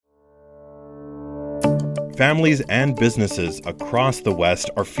Families and businesses across the West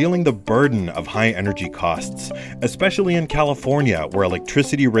are feeling the burden of high energy costs, especially in California, where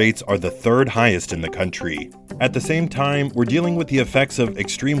electricity rates are the third highest in the country. At the same time, we're dealing with the effects of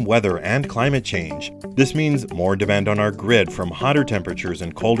extreme weather and climate change. This means more demand on our grid from hotter temperatures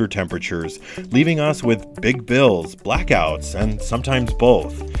and colder temperatures, leaving us with big bills, blackouts, and sometimes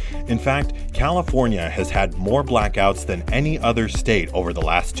both. In fact, California has had more blackouts than any other state over the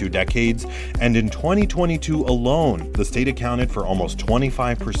last 2 decades, and in 2022 alone, the state accounted for almost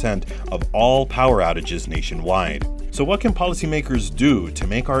 25% of all power outages nationwide. So what can policymakers do to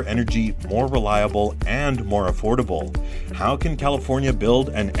make our energy more reliable and more affordable? How can California build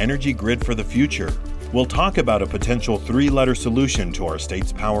an energy grid for the future? We'll talk about a potential 3-letter solution to our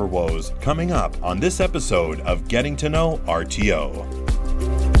state's power woes coming up on this episode of Getting to Know RTO.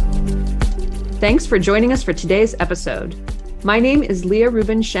 Thanks for joining us for today's episode. My name is Leah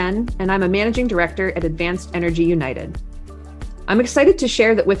Rubin Shen, and I'm a managing director at Advanced Energy United. I'm excited to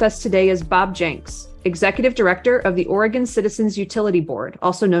share that with us today is Bob Jenks, executive director of the Oregon Citizens Utility Board,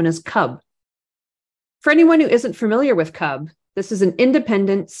 also known as CUB. For anyone who isn't familiar with CUB, this is an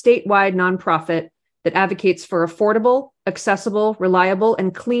independent, statewide nonprofit that advocates for affordable, accessible, reliable,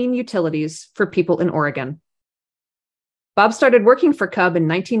 and clean utilities for people in Oregon. Bob started working for CUB in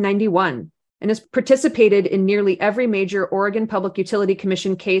 1991 and has participated in nearly every major Oregon Public Utility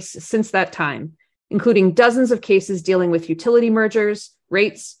Commission case since that time, including dozens of cases dealing with utility mergers,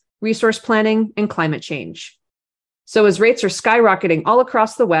 rates, resource planning, and climate change. So as rates are skyrocketing all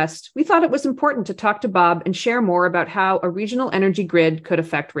across the West, we thought it was important to talk to Bob and share more about how a regional energy grid could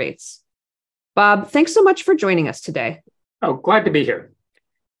affect rates. Bob, thanks so much for joining us today. Oh, glad to be here.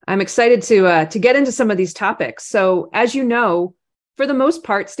 I'm excited to get into some of these topics. So as you know, for the most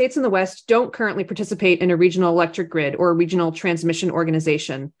part, states in the West don't currently participate in a regional electric grid or a regional transmission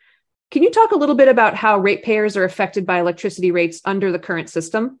organization. Can you talk a little bit about how ratepayers are affected by electricity rates under the current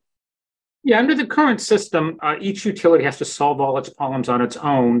system? Yeah, under the current system, each utility has to solve all its problems on its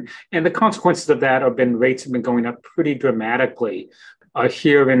own. And the consequences of that have been rates have been going up pretty dramatically.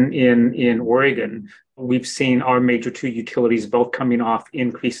 Here in Oregon, we've seen our major 2 utilities both coming off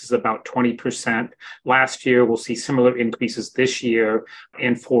increases about 20%. Last year, we'll see similar increases this year.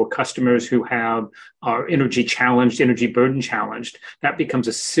 And for customers who are energy challenged, energy burden challenged, that becomes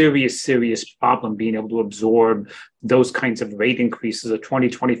a serious problem, being able to absorb those kinds of rate increases, a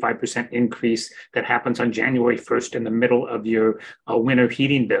 20-25% increase that happens on January 1st in the middle of your winter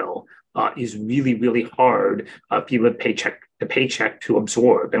heating bill. Is really hard if you live paycheck to paycheck to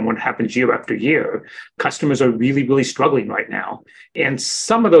absorb. And what happens year after year, customers are really struggling right now. And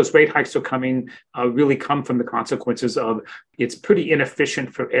some of those rate hikes are really come from the consequences of it's pretty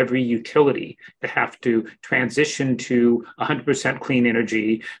inefficient for every utility to have to transition to 100% clean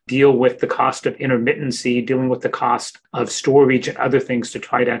energy, deal with the cost of intermittency, dealing with the cost of storage and other things to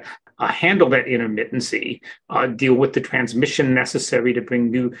try to handle that intermittency, deal with the transmission necessary to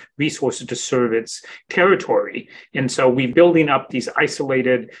bring new resources to serve its territory. And so we're building up these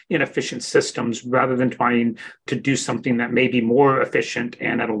isolated, inefficient systems rather than trying to do something that may be more efficient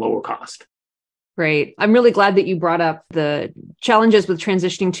and at a lower cost. Great. I'm really glad that you brought up the challenges with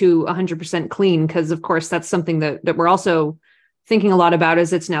transitioning to 100% clean, because of course, that's something that we're also thinking a lot about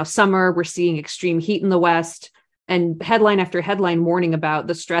as it's now summer. We're seeing extreme heat in the West. And headline after headline warning about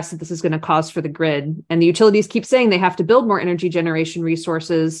the stress that this is going to cause for the grid. And the utilities keep saying they have to build more energy generation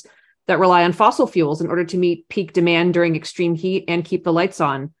resources that rely on fossil fuels in order to meet peak demand during extreme heat and keep the lights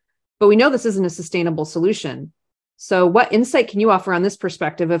on. But we know this isn't a sustainable solution. So what insight can you offer on this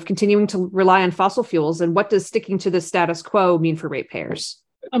perspective of continuing to rely on fossil fuels, and what does sticking to the status quo mean for ratepayers?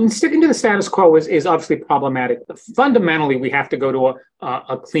 Sticking to the status quo is obviously problematic. Fundamentally, we have to go to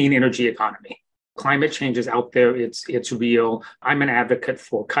a clean energy economy. Climate change is out there. It's real. I'm an advocate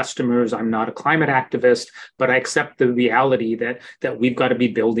for customers. I'm not a climate activist, but I accept the reality that we've got to be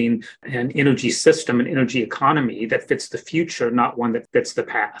building an energy system, an energy economy that fits the future, not one that fits the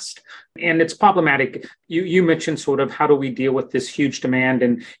past. And it's problematic. You mentioned sort of how do we deal with this huge demand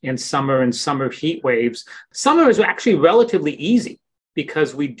in summer and summer heat waves. Summer is actually relatively easy,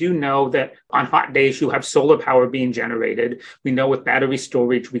 because we do know that on hot days, you have solar power being generated. We know with battery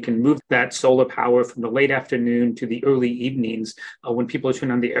storage, we can move that solar power from the late afternoon to the early evenings when people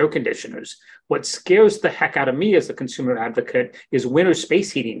turn on the air conditioners. What scares the heck out of me as a consumer advocate is winter space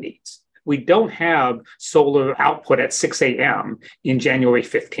heating needs. We don't have solar output at 6 a.m. in January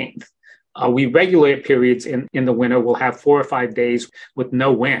 15th. We regulate periods in the winter. We'll have 4 or 5 days with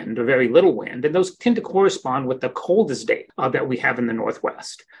no wind or very little wind. And those tend to correspond with the coldest day that we have in the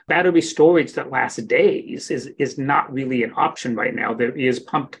Northwest. Battery storage that lasts days is not really an option right now. There is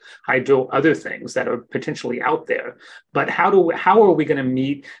pumped hydro, other things that are potentially out there. But how are we going to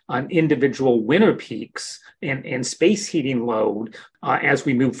meet individual winter peaks and space heating load as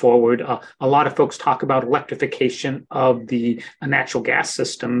we move forward? A lot of folks talk about electrification of the natural gas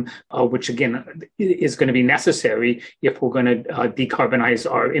system, which again is going to be necessary if we're going to decarbonize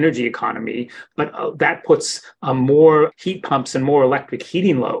our energy economy. But that puts more heat pumps and more electric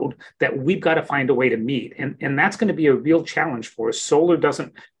heating load that we've got to find a way to meet. And that's going to be a real challenge for us. Solar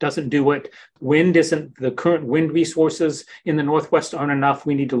doesn't do it. Wind isn't. The current wind resources in the Northwest aren't enough.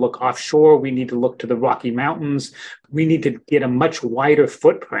 We need to look offshore. We need to look to the Rocky Mountains. We need to get a much wider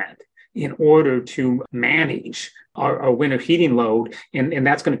footprint in order to manage our winter heating load. And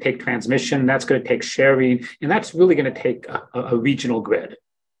that's going to take transmission, that's going to take sharing, and that's really going to take a regional grid.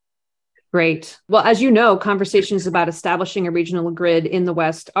 Great. Well, as you know, conversations about establishing a regional grid in the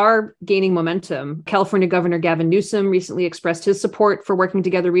West are gaining momentum. California Governor Gavin Newsom recently expressed his support for working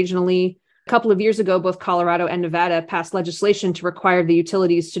together regionally. A couple of years ago, both Colorado and Nevada passed legislation to require the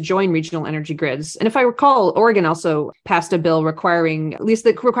utilities to join regional energy grids. And if I recall, Oregon also passed a bill requiring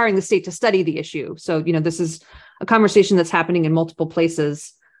the state to study the issue. So, this is a conversation that's happening in multiple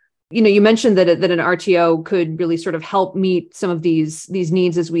places. You mentioned that an RTO could really sort of help meet some of these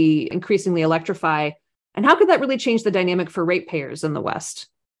needs as we increasingly electrify. And how could that really change the dynamic for ratepayers in the West?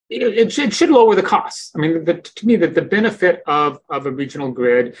 It should lower the costs. I mean, to me, the benefit of a regional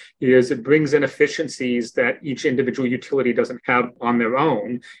grid is it brings in efficiencies that each individual utility doesn't have on their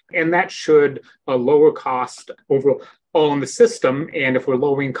own. And that should lower cost overall in the system. And if we're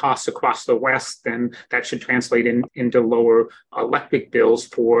lowering costs across the West, then that should translate into lower electric bills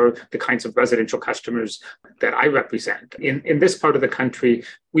for the kinds of residential customers that I represent. In this part of the country,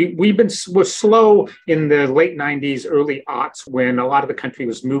 we're slow in the late 90s, early aughts, when a lot of the country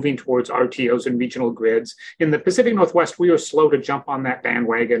was moving towards RTOs and regional grids. In the Pacific Northwest, we were slow to jump on that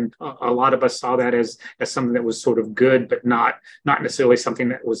bandwagon. A lot of us saw that as something that was sort of good, but not necessarily something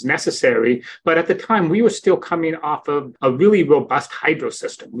that was necessary. But at the time, we were still coming off of a really robust hydro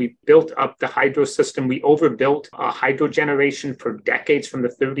system. We built up the hydro system. We overbuilt hydro generation for decades from the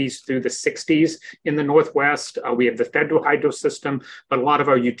 30s through the 60s in the Northwest. We have the federal hydro system, but a lot of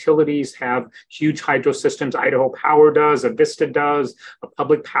our utilities have huge hydro systems. Idaho Power does, Avista does.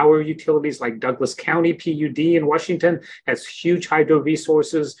 Public power utilities like Douglas County PUD in Washington has huge hydro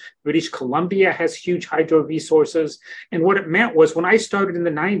resources. British Columbia has huge hydro resources. And what it meant was when I started in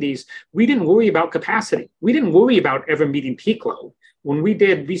the 90s, we didn't worry about capacity. We didn't worry about ever meeting peak load. When we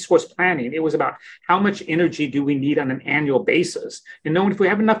did resource planning, it was about how much energy do we need on an annual basis. And knowing if we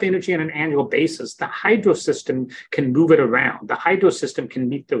have enough energy on an annual basis, the hydro system can move it around. The hydro system can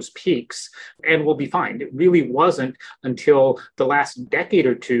meet those peaks and we'll be fine. It really wasn't until the last decade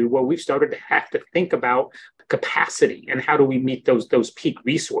or two where we've started to have to think about capacity and how do we meet those peak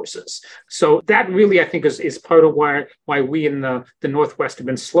resources. So that really, I think, is part of why we in the Northwest have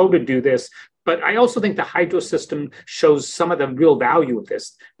been slow to do this. But I also think the hydro system shows some of the real value of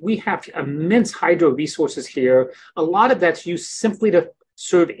this. We have immense hydro resources here. A lot of that's used simply to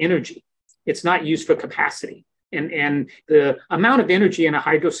serve energy. It's not used for capacity. And the amount of energy in a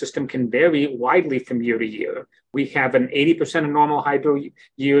hydro system can vary widely from year to year. We have an 80% of normal hydro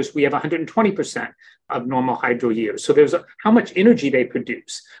years. We have 120% of normal hydro years. So there's how much energy they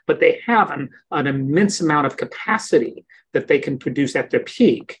produce, but they have an immense amount of capacity that they can produce at their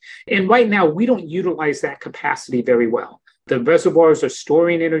peak. And right now, we don't utilize that capacity very well. The reservoirs are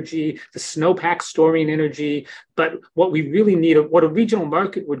storing energy, the snowpack's storing energy, but what we really need, what a regional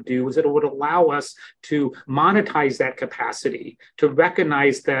market would do is that it would allow us to monetize that capacity, to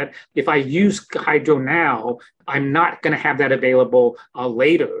recognize that if I use hydro now, I'm not going to have that available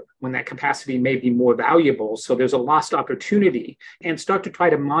later when that capacity may be more valuable. So there's a lost opportunity, and start to try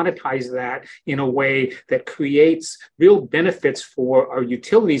to monetize that in a way that creates real benefits for our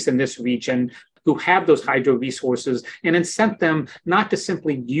utilities in this region who have those hydro resources, and incent them not to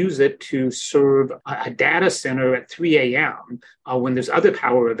simply use it to serve a data center at 3 a.m. When there's other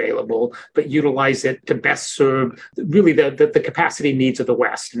power available, but utilize it to best serve really the capacity needs of the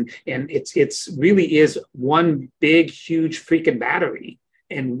West. And it's really is one big, huge freaking battery.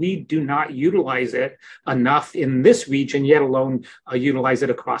 And we do not utilize it enough in this region, yet alone utilize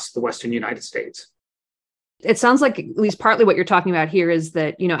it across the Western United States. It sounds like at least partly what you're talking about here is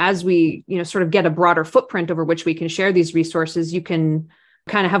that, as we, sort of get a broader footprint over which we can share these resources, you can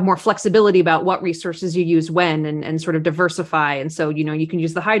kind of have more flexibility about what resources you use when and sort of diversify. And so, you can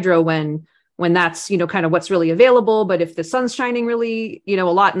use the hydro when that's, kind of what's really available. But if the sun's shining really, a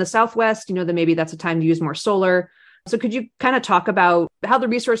lot in the Southwest, then maybe that's a time to use more solar. So could you kind of talk about how the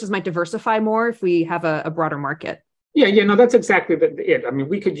resources might diversify more if we have a broader market? Yeah, no, that's exactly it. I mean,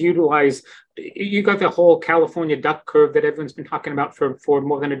 we could utilize, you got the whole California duck curve that everyone's been talking about for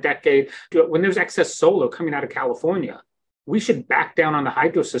more than a decade. When there's excess solar coming out of California, we should back down on the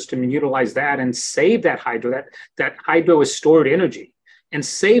hydro system and utilize that and save that hydro. That hydro is stored energy, and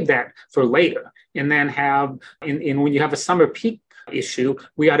save that for later. And then have, when you have a summer peak issue,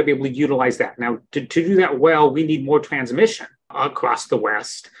 we ought to be able to utilize that. Now, to do that well, we need more transmission across the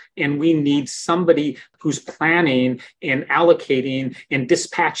West. And we need somebody who's planning and allocating and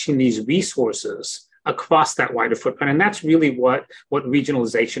dispatching these resources across that wider footprint. And that's really what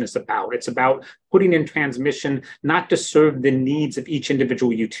regionalization is about. It's about putting in transmission, not to serve the needs of each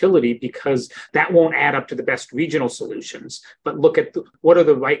individual utility, because that won't add up to the best regional solutions, but look at what are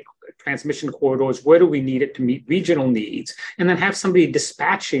the right transmission corridors, where do we need it to meet regional needs, and then have somebody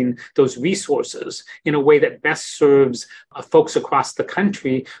dispatching those resources in a way that best serves folks across the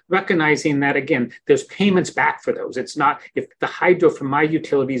country, recognizing that, again, there's payments back for those. It's not, if the hydro from my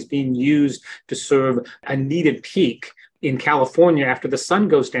utility is being used to serve a needed peak in California after the sun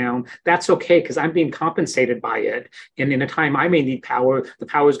goes down, that's okay, because I'm being compensated by it. And in a time I may need power, the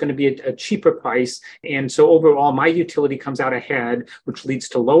power is going to be a cheaper price. And so overall, my utility comes out ahead, which leads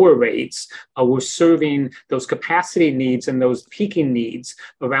to lower rates. We're serving those capacity needs and those peaking needs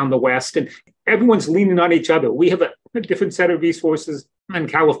around the West. And everyone's leaning on each other. We have a different set of resources than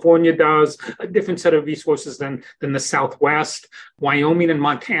California does, a different set of resources than the Southwest. Wyoming and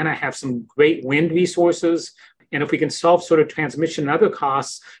Montana have some great wind resources. And if we can solve sort of transmission and other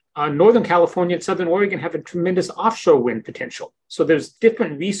costs, Northern California and Southern Oregon have a tremendous offshore wind potential. So there's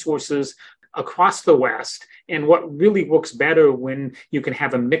different resources across the West, and what really works better when you can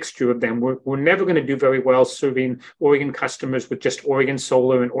have a mixture of them. We're never going to do very well serving Oregon customers with just Oregon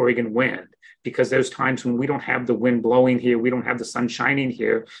solar and Oregon wind, because there's times when we don't have the wind blowing here, we don't have the sun shining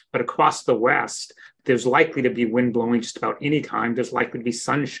here, but across the West, there's likely to be wind blowing just about any time. There's likely to be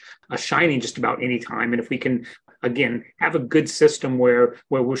sun shining just about any time. And if we can, again, have a good system where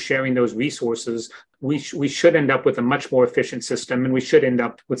we're sharing those resources, we should end up with a much more efficient system, and we should end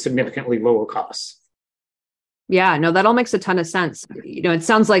up with significantly lower costs. Yeah, no, that all makes a ton of sense. It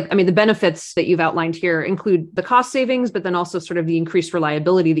sounds like, the benefits that you've outlined here include the cost savings, but then also sort of the increased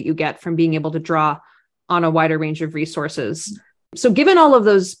reliability that you get from being able to draw on a wider range of resources. So given all of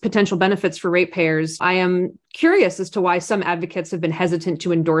those potential benefits for ratepayers, I am curious as to why some advocates have been hesitant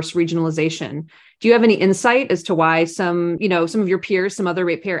to endorse regionalization. Do you have any insight as to why some of your peers, some other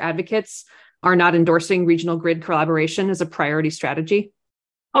ratepayer advocates are not endorsing regional grid collaboration as a priority strategy?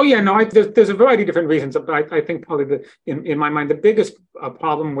 Oh, yeah, no, there's a variety of different reasons, but I think probably in my mind, the biggest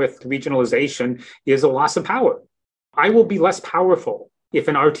problem with regionalization is a loss of power. I will be less powerful if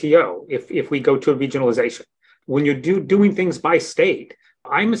an RTO, if we go to a regionalization. When you're doing things by state,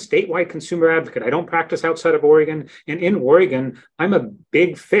 I'm a statewide consumer advocate. I don't practice outside of Oregon. And in Oregon, I'm a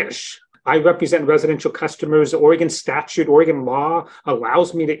big fish. I represent residential customers. Oregon statute, Oregon law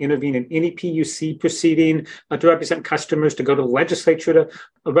allows me to intervene in any PUC proceeding to represent customers, to go to the legislature to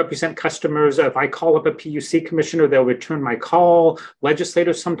represent customers. If I call up a PUC commissioner, they'll return my call.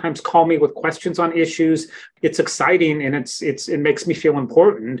 Legislators sometimes call me with questions on issues. It's exciting, and it makes me feel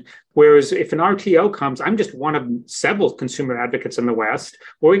important. Whereas if an RTO comes, I'm just one of several consumer advocates in the West.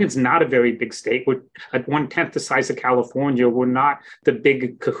 Oregon's not a very big state. We're at 1/10 the size of California. We're not the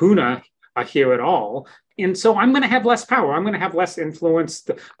big kahuna here at all. And so I'm going to have less power. I'm going to have less influence.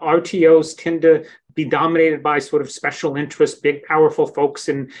 The RTOs tend to be dominated by sort of special interests, big, powerful folks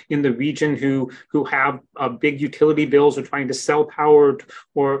in the region who have big utility bills, or trying to sell power,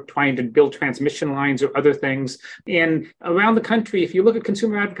 or trying to build transmission lines or other things. And around the country, if you look at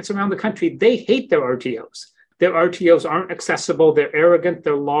consumer advocates around the country, they hate their RTOs. Their RTOs aren't accessible. They're arrogant.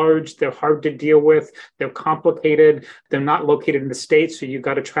 They're large. They're hard to deal with. They're complicated. They're not located in the state, so you've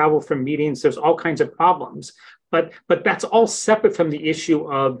got to travel for meetings. There's all kinds of problems. But that's all separate from the issue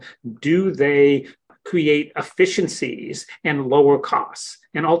of, do they create efficiencies and lower costs?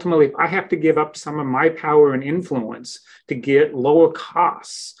 And ultimately, if I have to give up some of my power and influence to get lower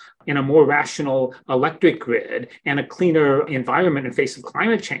costs in a more rational electric grid and a cleaner environment in face of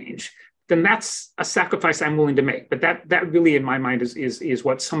climate change, then that's a sacrifice I'm willing to make. But that really, in my mind, is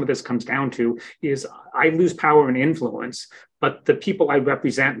what some of this comes down to, is I lose power and influence, but the people I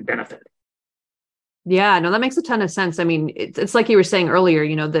represent benefit. Yeah, no, that makes a ton of sense. It's like you were saying earlier,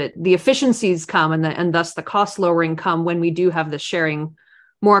 that the efficiencies come and thus the cost lowering come when we do have the sharing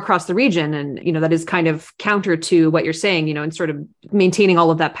more across the region. And, that is kind of counter to what you're saying, and sort of maintaining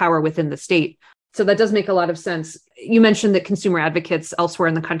all of that power within the state. So that does make a lot of sense. You mentioned that consumer advocates elsewhere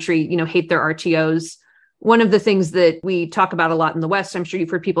in the country, hate their RTOs. One of the things that we talk about a lot in the West, I'm sure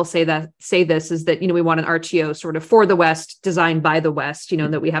you've heard people say this, is that, we want an RTO sort of for the West, designed by the West,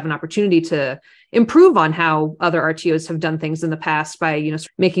 that we have an opportunity to improve on how other RTOs have done things in the past by,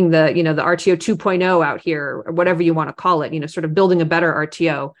 making the, the RTO 2.0 out here, or whatever you want to call it, sort of building a better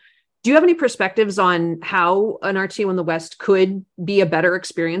RTO. Do you have any perspectives on how an RTO in the West could be a better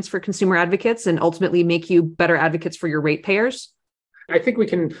experience for consumer advocates and ultimately make you better advocates for your ratepayers? I think we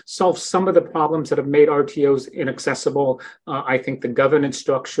can solve some of the problems that have made RTOs inaccessible. I think the governance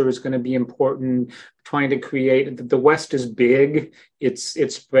structure is going to be important. Trying to create, the West is big. It's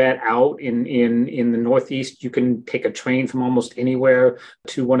spread out in the Northeast. You can take a train from almost anywhere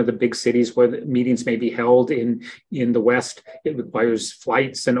to one of the big cities where the meetings may be held. In the West, it requires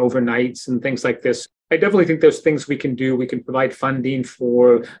flights and overnights and things like this. I definitely think there's things we can do. We can provide funding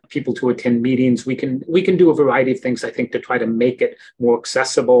for people to attend meetings. We can do a variety of things, I think, to try to make it more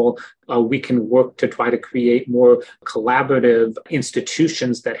accessible. We can work to try to create more collaborative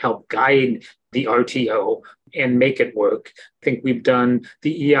institutions that help guide the RTO and make it work. I think we've done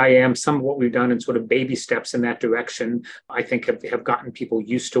the EIM, some of what we've done in sort of baby steps in that direction, I think have gotten people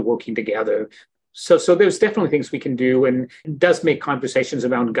used to working together. So there's definitely things we can do, and it does make conversations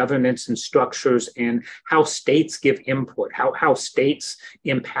around governance and structures and how states give input, how states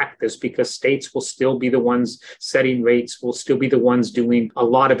impact this, because states will still be the ones setting rates, will still be the ones doing a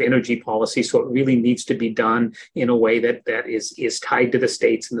lot of energy policy. So it really needs to be done in a way that is tied to the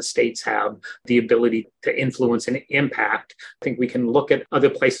states, and the states have the ability to influence and impact. I think we can look at other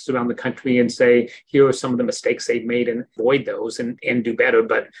places around the country and say, here are some of the mistakes they've made and avoid those and do better.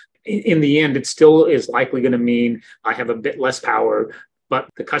 But in the end, it still is likely going to mean I have a bit less power, but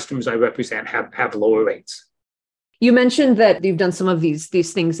the customers I represent have lower rates. You mentioned that you've done some of these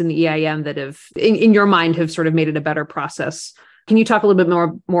things in the EIM that have, in your mind, have sort of made it a better process. Can you talk a little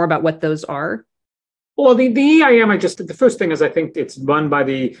bit more about what those are? Well, the EIM, the first thing is I think it's run by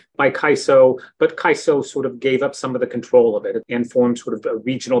CAISO, but CAISO sort of gave up some of the control of it and formed sort of a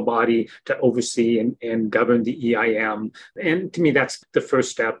regional body to oversee and govern the EIM. And to me, that's the first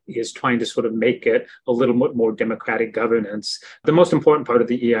step, is trying to sort of make it a little bit more democratic governance. The most important part of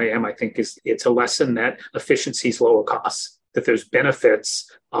the EIM, I think, is it's a lesson that efficiency is lower costs, that there's benefits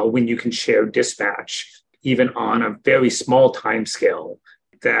when you can share dispatch, even on a very small time scale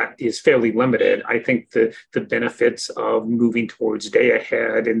that is fairly limited. I think the benefits of moving towards day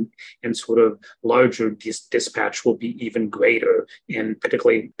ahead and sort of larger dispatch will be even greater. And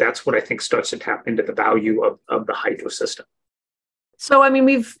particularly, that's what I think starts to tap into the value of the hydro system. So, I mean,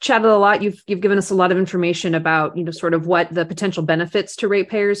 we've chatted a lot. You've given us a lot of information about, sort of what the potential benefits to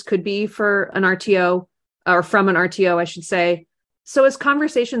ratepayers could be for an RTO, or from an RTO, I should say. So as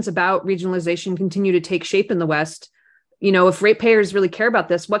conversations about regionalization continue to take shape in the West, if ratepayers really care about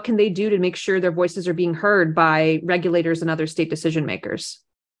this, what can they do to make sure their voices are being heard by regulators and other state decision makers?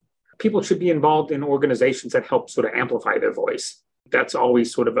 People should be involved in organizations that help sort of amplify their voice. That's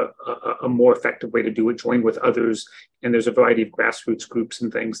always sort of a more effective way to do it, join with others. And there's a variety of grassroots groups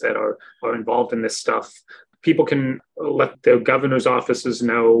and things that are involved in this stuff. People can let their governor's offices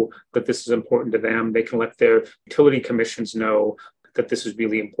know that this is important to them. They can let their utility commissions know that this is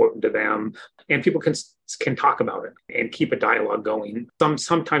really important to them. And people can talk about it and keep a dialogue going.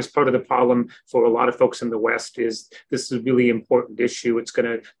 Sometimes part of the problem for a lot of folks in the West is this is a really important issue. It's going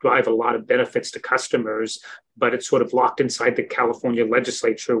to drive a lot of benefits to customers, but it's sort of locked inside the California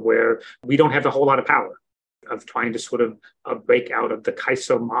legislature, where we don't have a whole lot of power of trying to sort of break out of the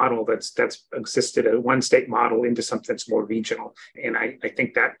CAISO model that's existed, a one state model, into something that's more regional. And I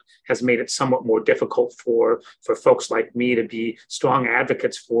think that has made it somewhat more difficult for folks like me to be strong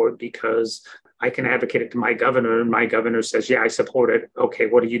advocates for it, because I can advocate it to my governor, and my governor says, yeah, I support it. Okay,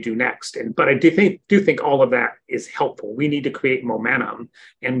 what do you do next? But I do think all of that is helpful. We need to create momentum,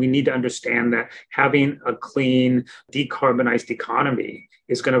 and we need to understand that having a clean, decarbonized economy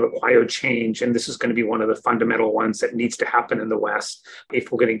is going to require change. And this is going to be one of the fundamental ones that needs to happen in the West if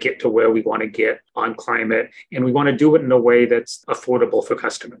we're going to get to where we want to get on climate. And we want to do it in a way that's affordable for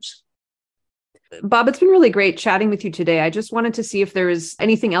customers. Bob, it's been really great chatting with you today. I just wanted to see if there is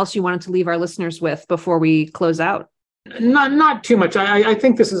anything else you wanted to leave our listeners with before we close out. Not too much. I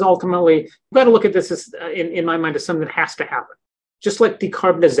think this is ultimately, we've got to look at this as, in my mind, as something that has to happen. Just like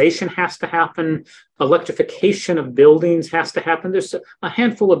decarbonization has to happen, electrification of buildings has to happen. There's a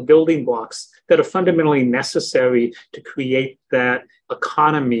handful of building blocks that are fundamentally necessary to create that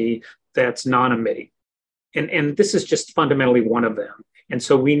economy that's non-emitting. And this is just fundamentally one of them. And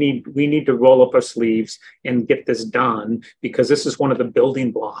so we need to roll up our sleeves and get this done, because this is one of the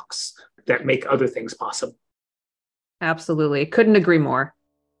building blocks that make other things possible. Absolutely. Couldn't agree more.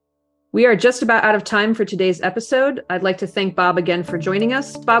 We are just about out of time for today's episode. I'd like to thank Bob again for joining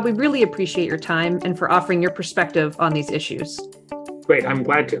us. Bob, we really appreciate your time and for offering your perspective on these issues. Great. I'm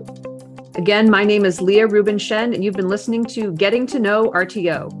glad to. Again, my name is Leah Rubin Shen, and you've been listening to Getting to Know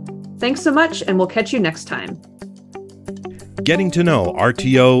RTO. Thanks so much, and we'll catch you next time. Getting to Know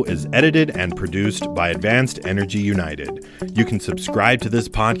RTO is edited and produced by Advanced Energy United. You can subscribe to this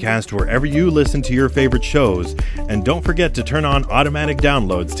podcast wherever you listen to your favorite shows, and don't forget to turn on automatic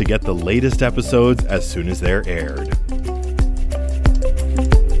downloads to get the latest episodes as soon as they're aired.